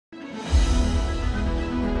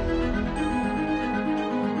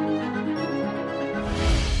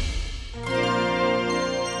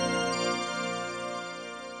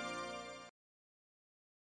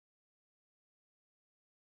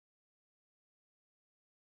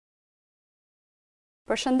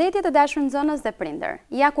Përshëndetje të dashur nxënës dhe prindër.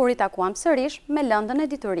 Ja ku ritakuam sërish me lëndën e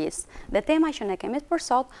diturisë. Dhe tema që ne kemi për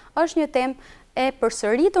sot është një temë e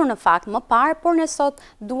përsëritur në fakt më parë, por ne sot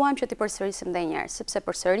duam që t'i përsërisim edhe një herë, sepse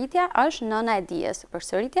përsëritja është nëna e dijes.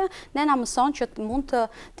 Përsëritja ne na mëson që mund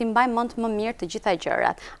t'i mbajmë mend më mirë të gjitha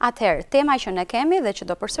gjërat. Atëherë, tema që ne kemi dhe që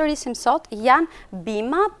do përsërisim sot janë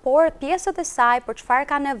bima, por pjesët e saj, për çfarë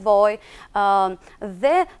ka nevojë,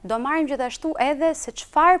 dhe do marrim gjithashtu edhe se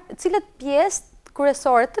cilët pjesë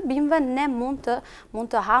kryesore të bimëve ne mund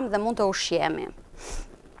të ham dhe mund të ushqemi.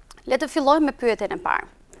 Le të fillojmë me pyetjen e parë.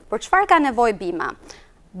 Për çfarë ka nevojë bima?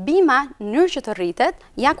 Bima, në mënyrë që të rritet,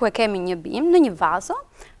 ja ku e kemi një bimë në një vazo,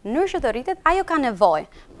 në mënyrë që të rritet, ajo ka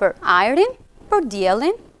nevojë për ajrin, për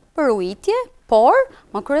diellin, për ujitje, por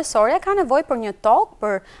më kryesorja ka nevojë për një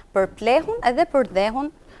tokë, për plehun edhe për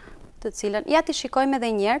dhehun, të cilën ja ti shikojmë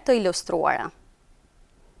edhe një herë të ilustruara.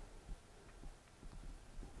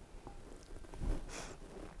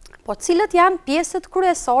 Po cilët janë pjesët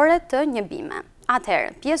kryesore të një bime?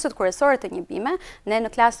 Atëherë, pjesët kryesore të një bime, ne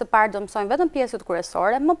në klasë të parë do mësojmë vetëm pjesët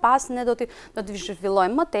kryesore, më pas ne do t'i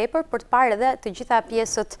zhvillojmë më tepër për të parë edhe të gjitha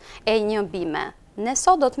pjesët e një bime. Ne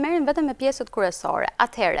sot do të merrim vetëm me pjesët kryesore.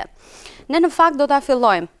 Atëherë, ne në fakt do ta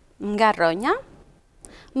fillojmë nga rrënja,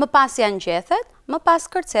 më pas janë gjethet, më pas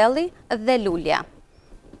kërcelli dhe lulja.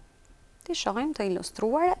 Ti shohim të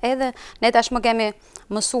ilustruar, edhe ne tashmë kemi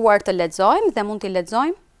mësuar të lexojmë dhe mund t'i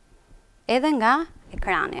lexojmë edhe nga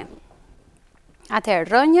ekrani. Atëherë,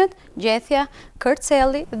 rrënjët, gjethja,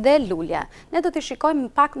 kërcelli dhe lulja. Ne do t'i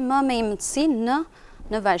shikojmë pak më me imëtsi në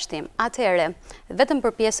vazhdim. Atëherë, vetëm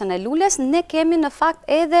për pjesën e luljes, ne kemi në fakt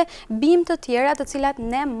edhe bimë të tjera të cilat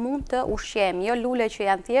ne mund të ushqemi. Jo lule që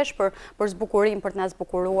janë thjesht për zbukurim, për të na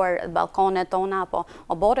zbukuruar balkonet tona apo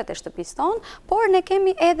oborret e shtëpisë tonë, por ne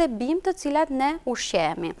kemi edhe bimë të cilat ne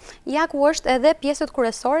ushqemi. Ja ku është edhe pjesët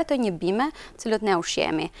kryesore të një bime, të cilët ne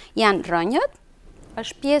ushqemi. Janë rrënjët,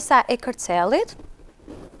 është pjesa e kërcellit,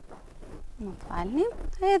 më falni,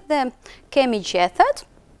 edhe kemi gjethet,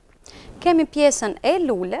 kemi pjesën e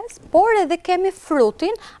lules, por edhe kemi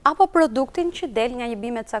frutin apo produktin që del nga një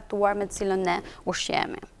bime të caktuar me të cilën ne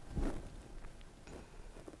ushqemi.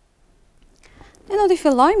 Ne do t'i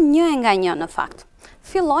fillojmë një nga një në fakt.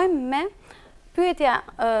 Fillojmë me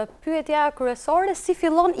pyetja kryesore, si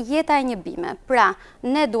fillon jeta e një bime. Pra,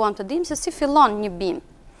 ne duam të dimë se si fillon një bimë.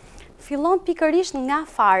 Fillon pikërisht nga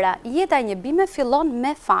fara. Jeta e një bime fillon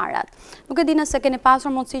me farat. Nuk e di nëse keni pasur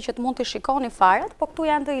mundësi që të mund të shikoni farat, po këtu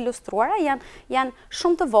janë të ilustruara, janë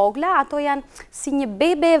shumë të vogla, ato janë si një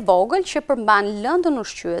bebe e vogël që përmban lëndën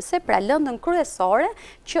ushqyese, pra lëndën kryesore,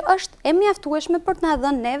 që është e mjaftueshme për të na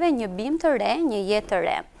dhënë neve një bimë të re, një jetë të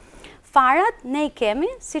re. Farat ne i kemi,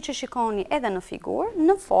 siç e shikoni edhe në figurë,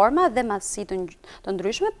 në forma dhe masi të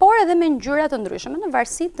ndryshme, por edhe me ngjyra të ndryshme, në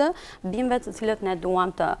varësi të bimëve të cilët ne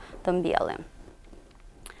duam të mbjellim.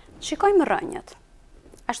 Shikojmë rrënjët.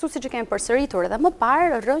 Ashtu siç e kemi përsëritur edhe më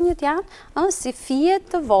parë, rrënjët janë si fije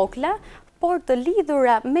të vogla, por të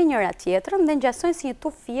lidhura me njëra tjetrën dhe ngjasojnë si një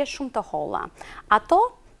tufë fije shumë të holla. Ato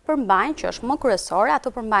përmbajnë, që është më kryesore,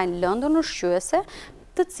 ato përmbajnë lëndën ushqyese,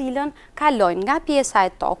 të cilën kalojnë nga pjesa e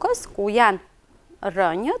tokës, ku janë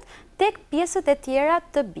rrënjët, tek pjesët e tjera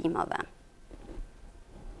të bimëve.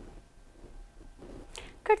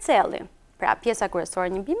 Kërcelli. Pra, pjesa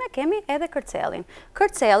kryesore një bime, kemi edhe kërcellin.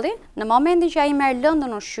 Kërcelli, në momentin që ai merr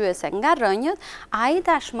lëndën ushqyese nga rrënjët, ai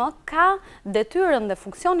tashmë ka detyrën dhe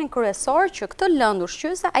funksionin kryesor që këtë lëndë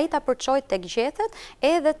ushqyese ai ta përçojë tek gjethet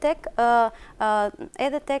edhe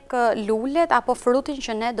tek lulet apo frutin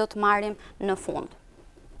që ne do të marrim në fund.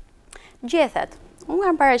 Gjethet. Unë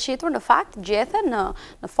kam paraqitur në fakt gjethet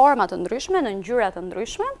në forma të ndryshme, në ngjyra të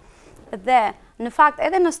ndryshme dhe në fakt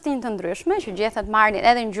edhe në stinë të ndryshme, që gjethet marrin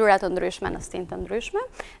edhe ngjyra të ndryshme në stinë të ndryshme,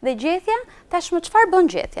 dhe gjetja, tashmë çfarë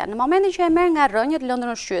bën gjetja? Në momentin që e merr nga rrënjët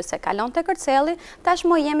lëndën ushqyese, kalon te kërcelli,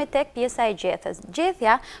 tashmë jemi tek pjesa e gjethes.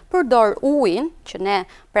 Gjetja përdor ujin, që ne,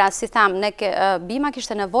 pra si tham, bima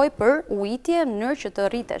kishte nevojë për ujitje në mënyrë që të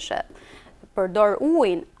rriteshe. Përdor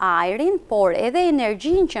ujin, ajrin, por edhe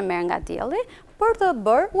energjinë që merr nga dielli për të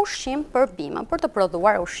bërë ushqim për bimën, për të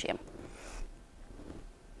prodhuar ushqim.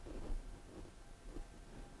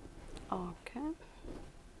 Okay.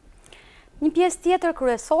 Një pjesë tjetër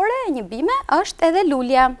kryesore e një bime është edhe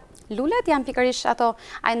lulja. Lulet janë pikërisht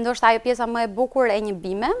ndoshta ajo pjesa më e bukur e një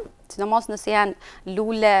bime, sidomos nëse janë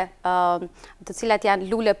lule të cilat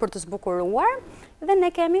janë lule për të zbukuruar. dhe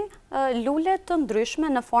ne kemi lule të ndryshme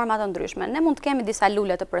në forma të ndryshme. Ne mund të kemi disa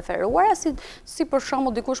lule të preferuara, si për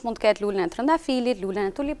shembull dikush mund të ketë lulen e trëndafilit,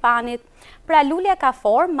 lulen e tulipanit. Pra lulja ka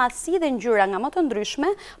formë, masi dhe ngjyra nga më të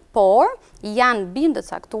ndryshme, por janë bimë të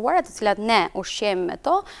caktuara të cilat ne ushqejmë me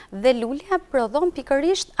to dhe lulja prodhon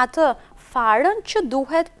pikërisht atë farën që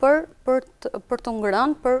duhet për të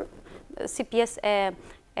ngrënë si pjesë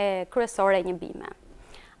e kryesore e një bime.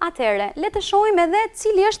 Atëherë, le të shohim edhe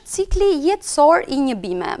cili është cikli jetësor i një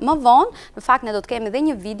bime. Më vonë, në fakt ne do të kemi edhe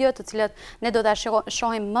një video të cilët ne do ta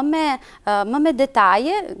shohim më me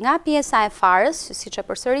detaje nga pjesa e farës, siç e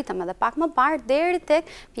përsëritëm edhe pak më parë, deri tek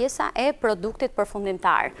pjesa e produktit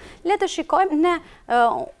përfundimtar. Le të shikojmë,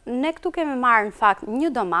 ne këtu kemi marrë në fakt një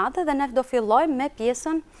domate dhe ne do fillojmë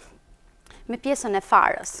me pjesën e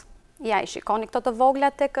farës. Ja, i shikoni këto të vogla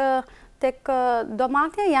tek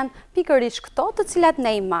domatja janë pikërisht këto të cilat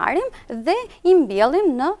ne i marrim dhe i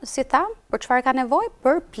mbjellim në, si tham, për çfarë ka nevojë,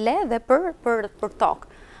 për ple dhe për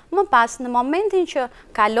tokë. Më pas, në momentin që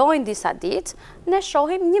kalojnë disa ditë, ne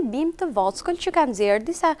shohim një bimë të vockël që ka nxjerrë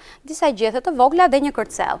disa gjethe të vogla dhe një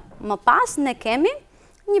kërcell. Më pas, ne kemi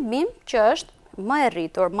një bimë që është më e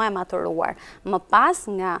rritur, më e maturuar. Më pas,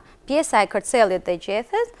 nga pjesa e kërcellit dhe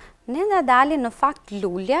gjethet, ne na dalin në fakt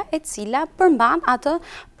lulja e cila përmban atë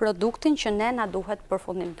produktin që ne na duhet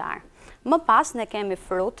përfundimtar. Më pas ne kemi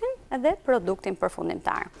frutin dhe produktin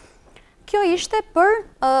përfundimtar. Kjo ishte për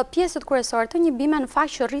pjesët kryesore të një bime në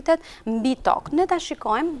fakt që rritet mbi tokë. Ne ta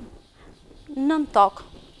shikojmë nën tokë.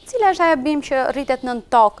 Cila është ajo bimë që rritet nën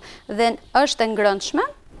tokë dhe është e ngrënshme?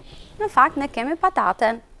 Në fakt ne kemi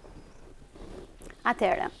pataten.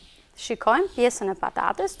 Atëherë, shikojmë pjesën e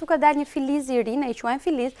patates, tu ka dalë një filiz i ri, ne i quajmë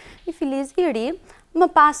filiz, një filiz i ri, më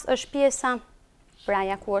pas është pjesa, pra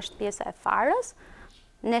ja ku është pjesa e farës,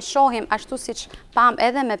 ne shohim ashtu siç pam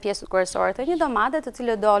edhe me pjesët kryesore të një domate të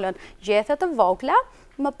cilët dolën gjethe të vogla,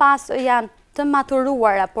 më pas janë të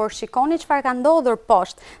maturuara, por shikoni çfarë ka ndodhur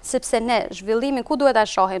poshtë, sepse ne zhvillimin ku duhet ta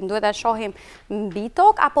shohim? Duhet ta shohim mbi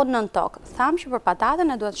tokë apo nën tokë? Tham që për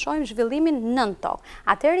pataten ne duhet shohim zhvillimin nën tokë.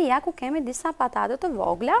 Atëherë ja ku kemi disa patate të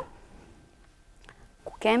vogla,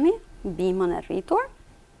 ku kemi bimën e rritur,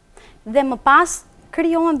 dhe më pas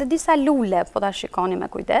krijohen dhe disa lule, po ta shikoni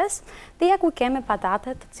me kujdes, dhe ja ku kemi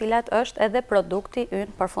patatet të cilat është edhe produkti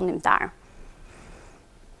ynë përfundimtar.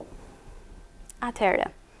 Atëherë,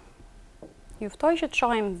 ju ftoj që të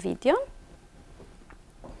shohim videon.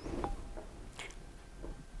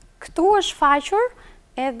 Këtu është faqur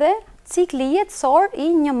edhe cikli jetësor i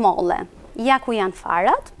një molle. Ja ku janë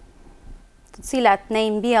farat, të cilat ne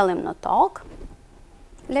i mbjellim në tokë.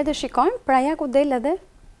 Le të shikojmë, pra ja ku del edhe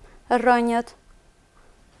rrënjët,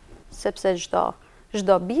 sepse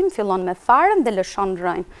çdo bimë fillon me farën dhe lëshon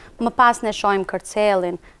rrënjë. Më pas ne shohim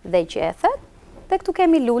kërcellin dhe gjethet, dhe këtu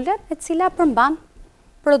kemi lulen e cila përmban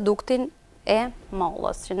produktin e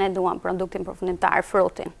mollës, që ne duam produktin përfundimtar,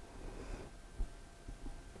 frutin.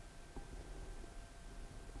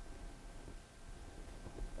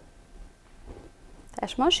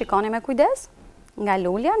 Tashmë shikoni me kujdes, nga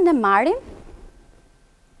lulja ne marrim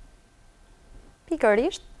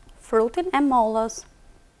pikërisht frutin e mollës.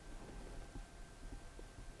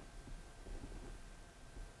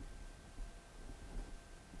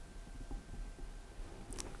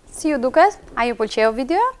 Si ju duket? A ju pëlqeu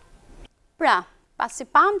video? Pra, pasi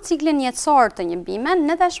pam ciklin jetësor të një bime,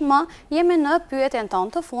 ne tashmë jemi në pyetjen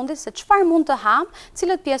tonë të fundit se çfarë mund të ham,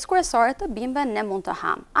 cilët pjesë kryesore të bimëve ne mund të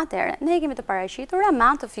ham. Atëherë, ne kemi të paraqitura me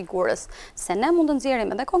anë të figurës, se ne mund të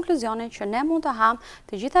nxjerrim edhe konkluzionin që ne mund të ham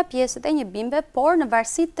të gjitha pjesët e një bimbe, por në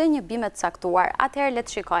varësi të një bime të caktuar. Atëherë le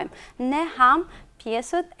të shikojmë. Ne ham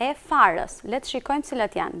pjesët e farës. Le të shikojmë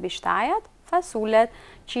cilat janë bishtajat, fasulet,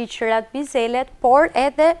 qiqërat, bizelet, por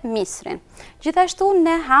edhe misrin. Gjithashtu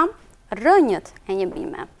ne ham rrënjët e një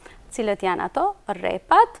bime, cilët janë ato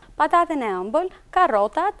rrepat, pataten e ëmbël,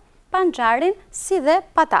 karrotat, panxharin, si dhe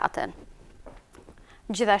pataten.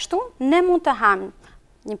 Gjithashtu, ne mund të ham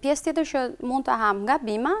një pjesë tjetër që mund të ham nga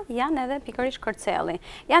bima, janë edhe pikërisht kërcelli.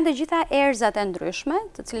 Janë të gjitha erëzat e ndryshme,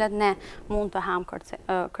 të cilat ne mund të ham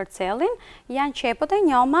kërcellin, janë qepët e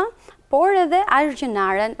njoma, por edhe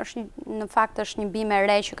argjinaren, në fakt është një bime e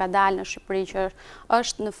re që ka dalë në Shqipëri, që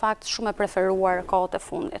është në fakt shumë e preferuar kohët e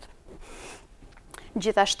fundit.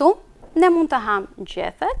 Gjithashtu, ne mund të ham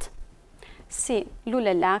gjethet, si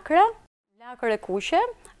lule lakra, lakër e kuqe,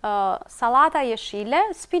 salata jeshile,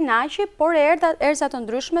 spinaqi, por erëza të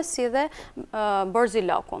ndryshme si dhe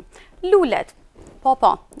borziloku. Lulet, po,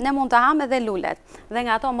 ne mund të ham edhe lulet, dhe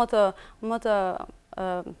nga ato më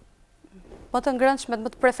të ngrëndshme, më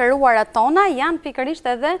të preferuara tona janë pikërisht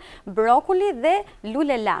edhe brokuli dhe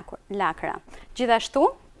lule lakra. Gjithashtu,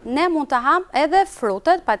 ne mund të ham edhe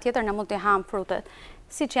frutet, patjetër ne mund të ham frutet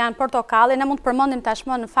si që janë portokalli, ne mund të përmendim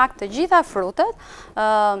tashmë në fakt të gjitha frutet,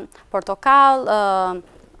 portokall,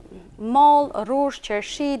 moll, rrush,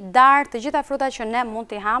 qershi, dar, të gjitha frutat që ne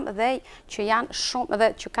mund t'i ham dhe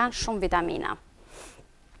që kanë shumë vitamina.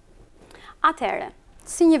 Atëherë,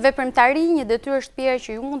 si një veprimtari, një detyrë shtëpiare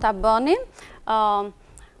që ju mund ta bëni,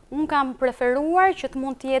 unë kam preferuar që të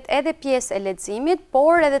mund të jetë edhe pjesë e leximit,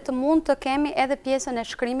 por edhe të mund të kemi edhe pjesën e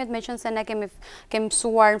shkrimit, meqense ne kemi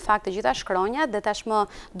mësuar në fakt të gjitha shkronjat dhe tashmë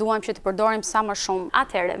duam që të përdorim sa më shumë.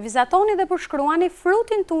 Atëherë, vizatoni dhe përshkruani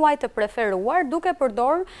frutin tuaj të preferuar duke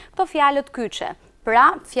përdorur këto fjalët kyçe.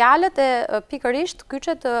 Pra, fjalët e pikërisht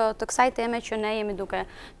kyçe të kësaj teme që ne jemi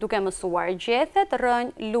duke mësuar. Gjethet,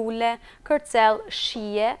 rënj, lule, kërcell,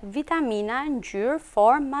 shije, vitamina, ngjyrë,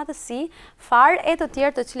 formë, madhësi, farë e të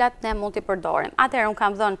tjerë të cilat ne mund t'i përdorim. Atëherë unë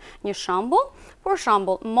kam dhënë një shembull. Për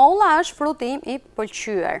shembull, molla është fruti im i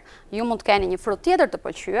pëlqyer. Ju mund të keni një frut tjetër të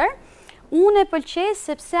pëlqyer. Unë e pëlqej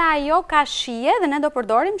sepse ajo ka shije dhe ne do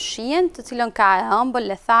përdorim shijen të cilën ka e ëmbël,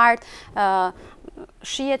 lethartë,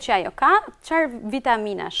 shijet që ajo ka, çfarë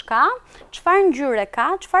vitaminash ka, çfarë ngjyre ka,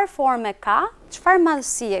 çfarë forme ka, çfarë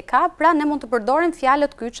madhësie ka, pra ne mund të përdorim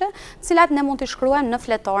fjalët kyçe, të cilat ne mund t'i shkruajmë në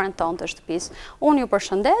fletoren tonë të shtëpisë. Unë ju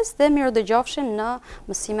përshëndes dhe miru dëgjofshim në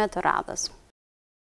mësimet të radhës.